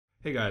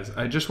Hey guys,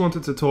 I just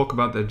wanted to talk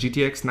about the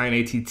GTX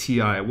 980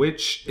 Ti,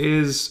 which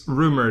is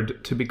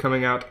rumored to be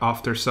coming out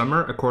after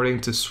summer,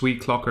 according to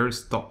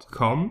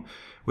sweetclockers.com,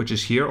 which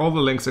is here. All the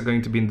links are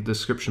going to be in the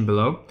description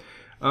below.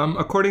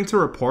 According to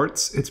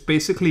reports, it's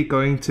basically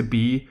going to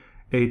be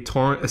a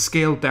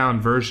scaled down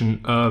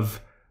version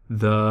of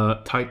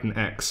the Titan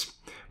X.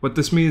 What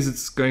this means,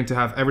 it's going to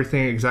have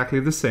everything exactly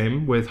the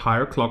same with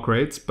higher clock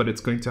rates, but it's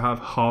going to have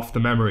half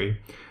the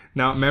memory.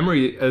 Now,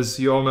 memory,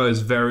 as you all know,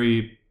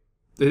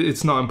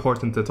 it's not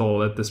important at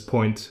all at this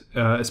point,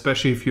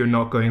 especially if you're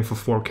not going for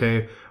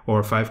 4K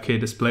or 5K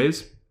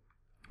displays,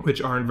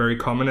 which aren't very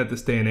common at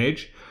this day and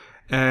age.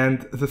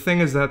 And the thing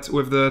is that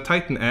with the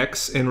Titan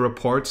X, in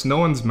reports, no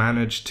one's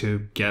managed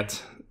to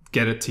get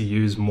it to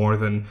use more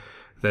than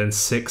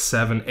 6,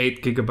 7,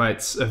 8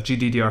 gigabytes of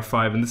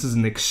GDDR5, and this is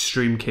in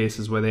extreme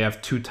cases where they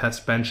have 2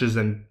 test benches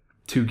and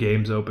 2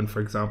 games open, for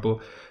example.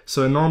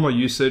 So in normal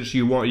usage,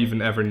 you won't even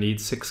ever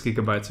need 6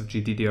 gigabytes of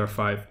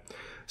GDDR5.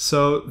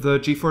 So the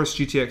GeForce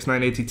GTX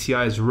 980 Ti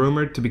is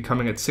rumored to be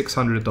coming at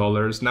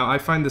 $600. Now, I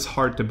find this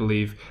hard to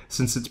believe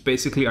since it's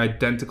basically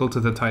identical to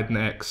the Titan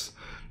X.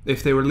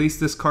 If they release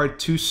this card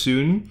too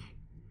soon,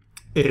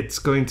 it's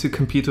going to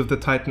compete with the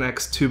Titan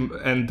X too,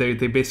 and they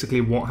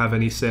basically won't have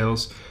any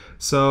sales.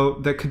 So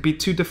there could be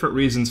 2 different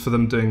reasons for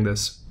them doing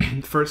this.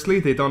 Firstly,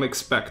 they don't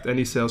expect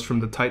any sales from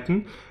the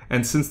Titan,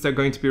 and since they're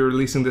going to be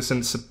releasing this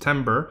in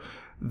September,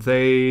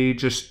 they're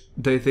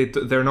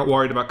not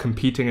worried about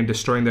competing and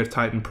destroying their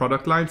Titan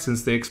product line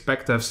since they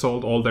expect to have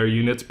sold all their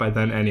units by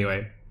then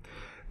anyway.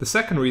 The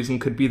second reason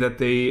could be that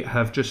they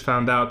have just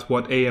found out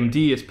what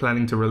AMD is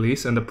planning to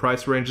release and the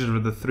price ranges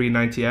of the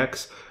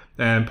 390X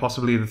and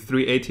possibly the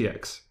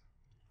 380X.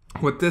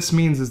 What this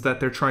means is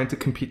that they're trying to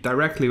compete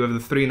directly with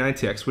the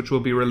 390X, which will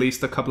be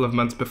released a couple of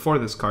months before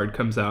this card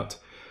comes out.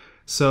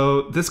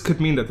 So this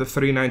could mean that the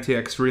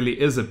 390X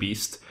really is a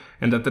beast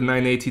and that the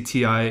 980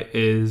 Ti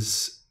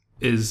is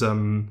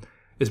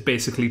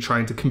basically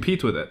trying to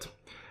compete with it.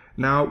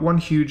 Now, one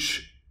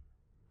huge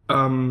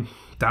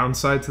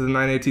downside to the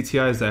 980 Ti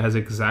is that it has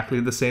exactly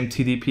the same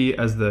TDP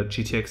as the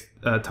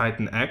GTX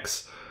Titan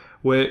X,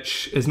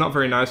 which is not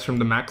very nice from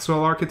the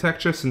Maxwell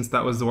architecture, since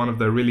that was one of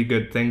the really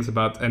good things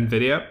about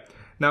NVIDIA.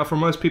 Now, for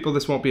most people,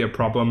 this won't be a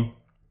problem,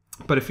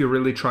 but if you're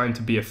really trying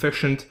to be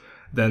efficient,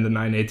 then the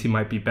 980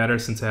 might be better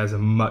since it has a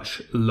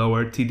much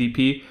lower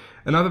TDP.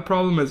 Another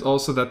problem is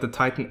also that the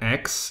Titan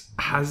X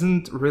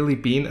hasn't really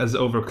been as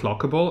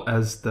overclockable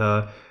as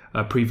the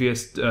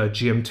previous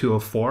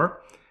GM204.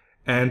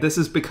 And this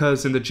is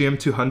because in the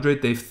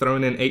GM200, they've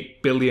thrown in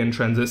 8 billion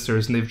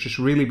transistors and they've just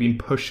really been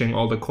pushing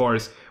all the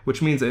cores,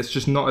 which means that it's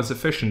just not as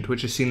efficient,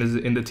 which is seen as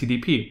in the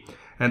TDP.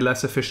 And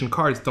less efficient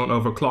cards don't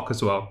overclock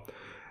as well.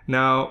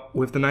 Now,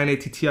 with the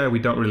 980 Ti, we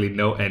don't really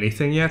know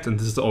anything yet, and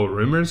this is all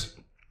rumors.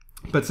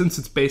 But since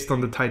it's based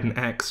on the Titan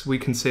X, we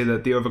can say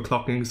that the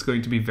overclocking is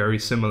going to be very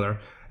similar,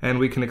 and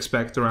we can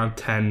expect around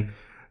 10%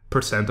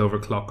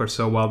 overclock or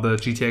so, while the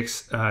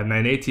GTX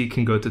 980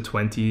 can go to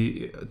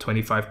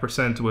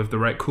 20-25% with the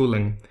right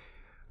cooling.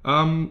 We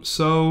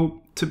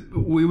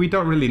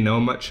don't really know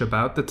much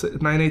about the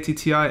 980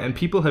 Ti, and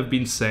people have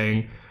been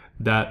saying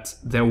that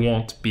there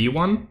won't be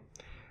one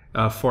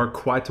for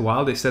quite a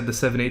while. They said the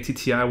 780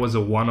 Ti was a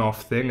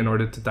one-off thing in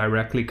order to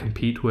directly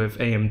compete with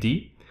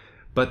AMD.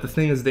 But the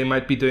thing is, they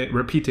might be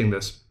repeating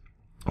this.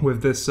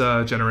 With this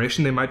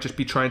generation, they might just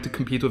be trying to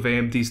compete with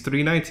AMD's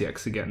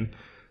 390X again.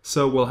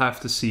 So we'll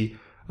have to see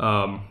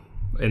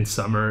in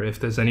summer if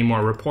there's any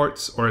more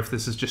reports or if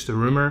this is just a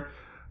rumor.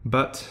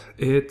 But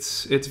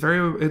it's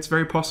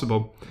very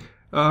possible.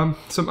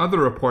 Some other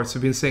reports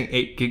have been saying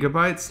 8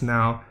 gigabytes.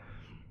 Now,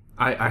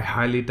 I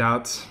highly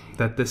doubt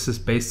that this is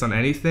based on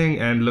anything.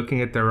 And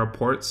looking at their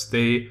reports,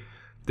 they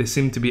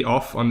seem to be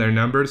off on their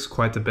numbers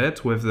quite a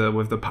bit with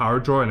the power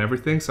draw and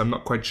everything. So I'm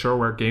not quite sure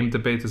where Game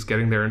Debate is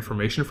getting their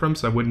information from.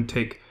 So I wouldn't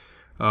take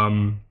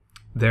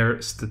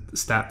their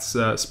specs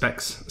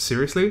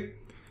seriously.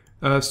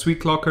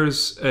 Sweet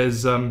Clockers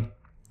is the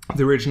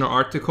original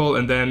article,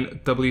 and then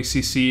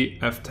WCC,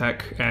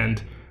 FTech,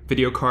 and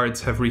Video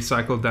Cards have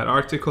recycled that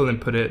article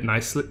and put it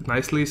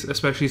nicely,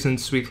 especially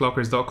since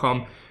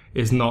sweetclockers.com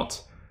is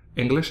not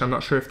English. I'm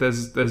not sure if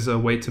there's a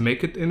way to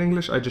make it in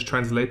English. I just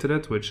translated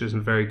it, which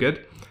isn't very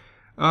good.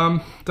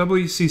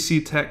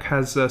 WCC Tech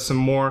has some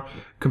more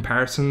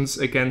comparisons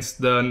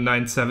against the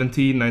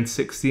 970,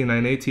 960,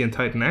 980, and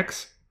Titan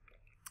X.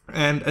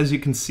 And as you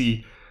can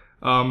see,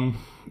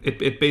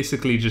 it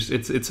basically just,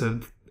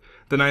 the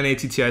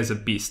 980 Ti is a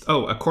beast.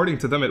 Oh, according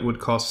to them, it would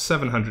cost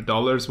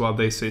 $700, while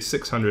they say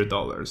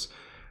 $600.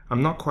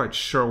 I'm not quite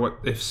sure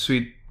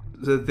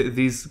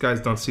these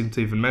guys don't seem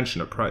to even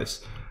mention a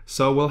price.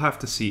 So we'll have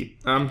to see.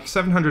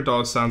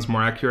 $700 sounds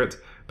more accurate,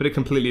 but it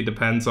completely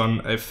depends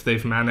on if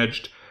they've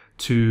managed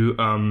to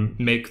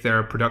make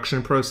their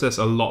production process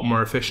a lot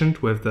more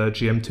efficient with the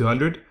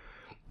GM200,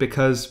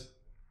 because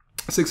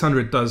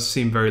 600 does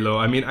seem very low.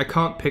 I mean, I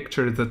can't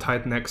picture the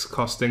Titan X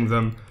costing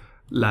them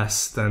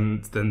less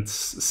than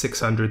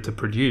 600 to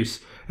produce.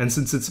 And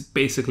since it's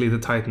basically the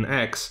Titan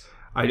X,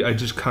 I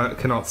just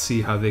cannot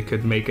see how they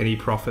could make any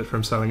profit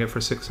from selling it for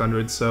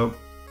 600. So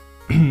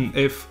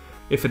if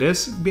it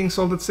is being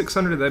sold at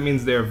 600, that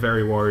means they're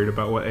very worried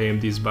about what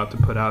AMD is about to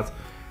put out.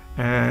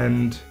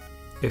 And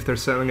if they're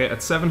selling it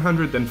at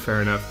 700, then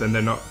fair enough. Then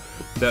they're not.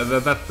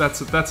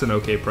 That's an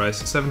okay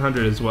price.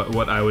 700 is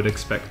what I would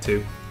expect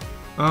too.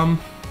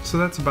 So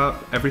that's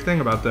about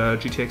everything about the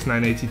GTX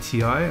 980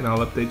 Ti, and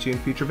I'll update you in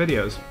future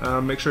videos.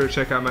 Make sure to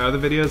check out my other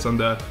videos on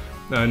the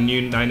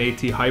new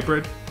 980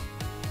 hybrid,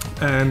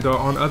 and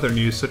on other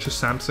news such as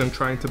Samsung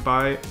trying to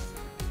buy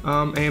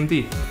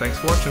AMD. Thanks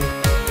for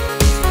watching.